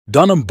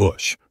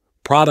Dunham-Bush,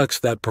 products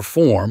that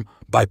perform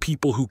by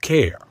people who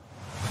care.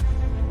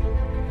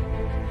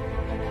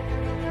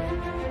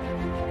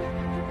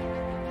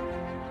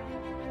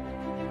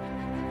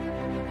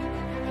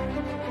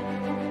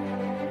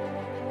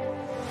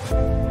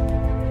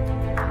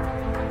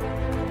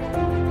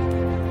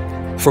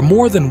 For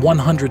more than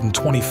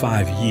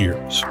 125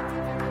 years,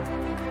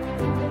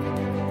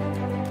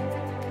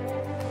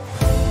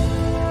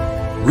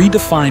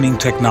 redefining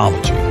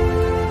technology.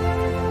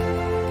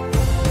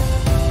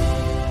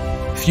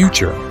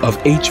 Future of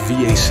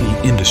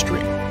HVAC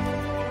industry.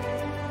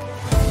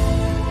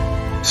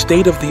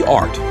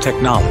 State-of-the-art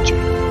technology.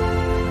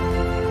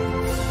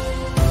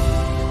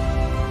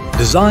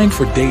 Designed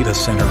for data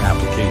center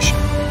application.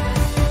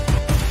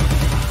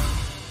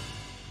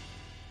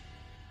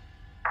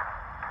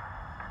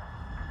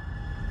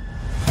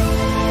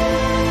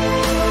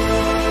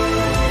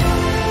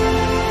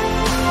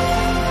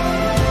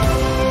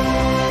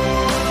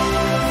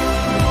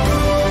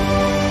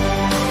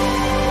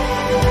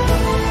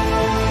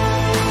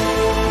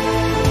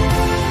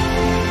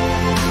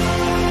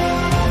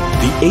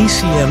 The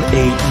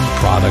ACM-AE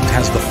product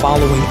has the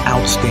following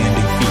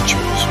outstanding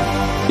features: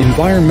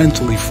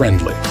 environmentally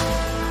friendly,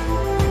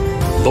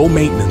 low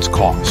maintenance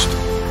cost,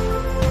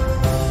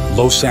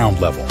 low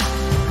sound level,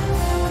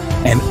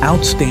 and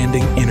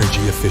outstanding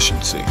energy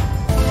efficiency.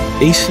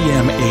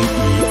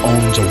 ACM-AE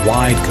owns a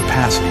wide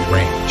capacity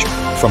range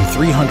from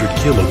 300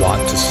 kilowatt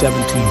to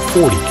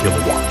 1740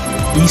 kilowatt.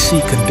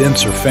 EC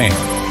Condenser Fan,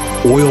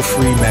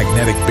 Oil-Free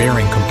Magnetic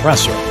Bearing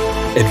Compressor,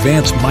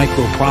 Advanced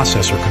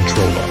Microprocessor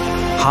Controller,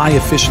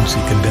 High-Efficiency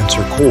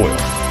Condenser Coil,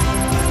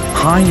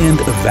 High-End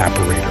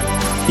Evaporator,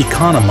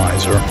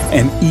 Economizer,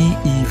 and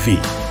EEV.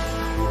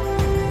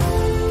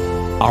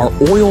 Our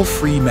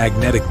Oil-Free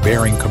Magnetic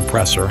Bearing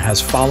Compressor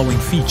has following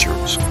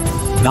features: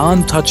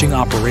 non-touching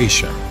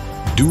operation,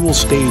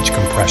 dual-stage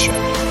compression,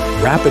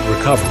 rapid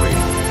recovery,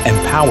 and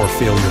power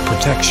failure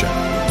protection.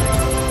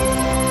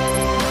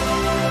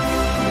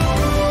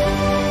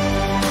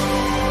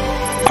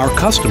 Our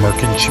customer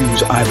can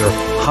choose either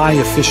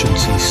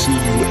high-efficiency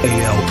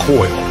CUAL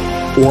coil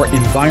or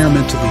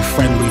environmentally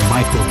friendly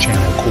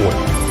microchannel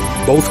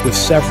coil, both with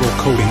several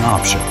coating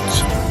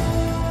options.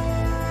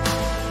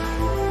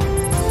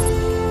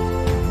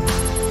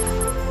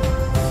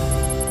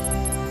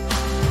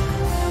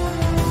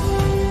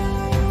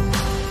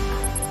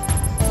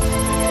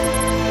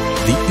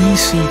 The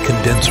EC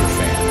Condenser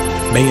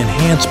Fan may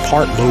enhance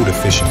part load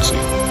efficiency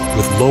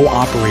with low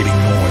operating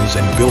noise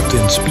and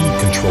built-in speed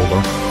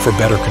controller for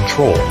better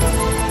control.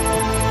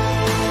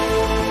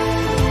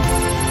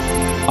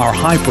 Our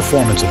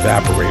high-performance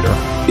evaporator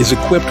is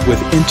equipped with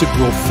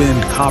integral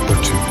thinned copper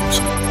tubes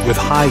with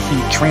high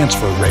heat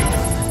transfer rate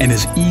and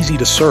is easy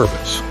to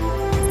service.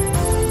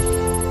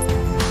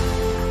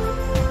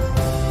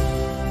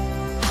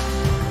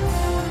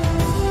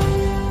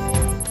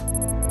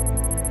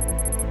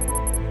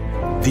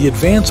 The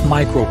Advanced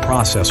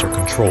Microprocessor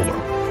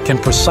Controller can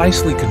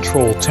precisely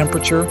control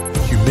temperature,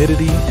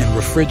 humidity, and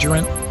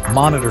refrigerant,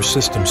 monitor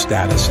system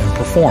status and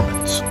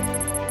performance.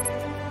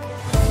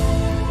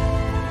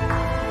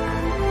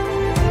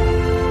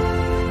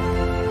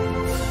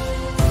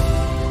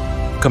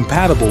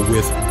 Compatible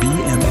with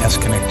BMS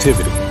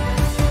connectivity.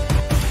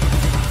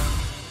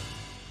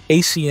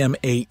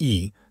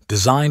 ACM-AE,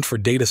 designed for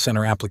data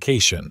center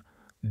application.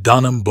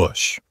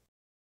 Dunham-Bush.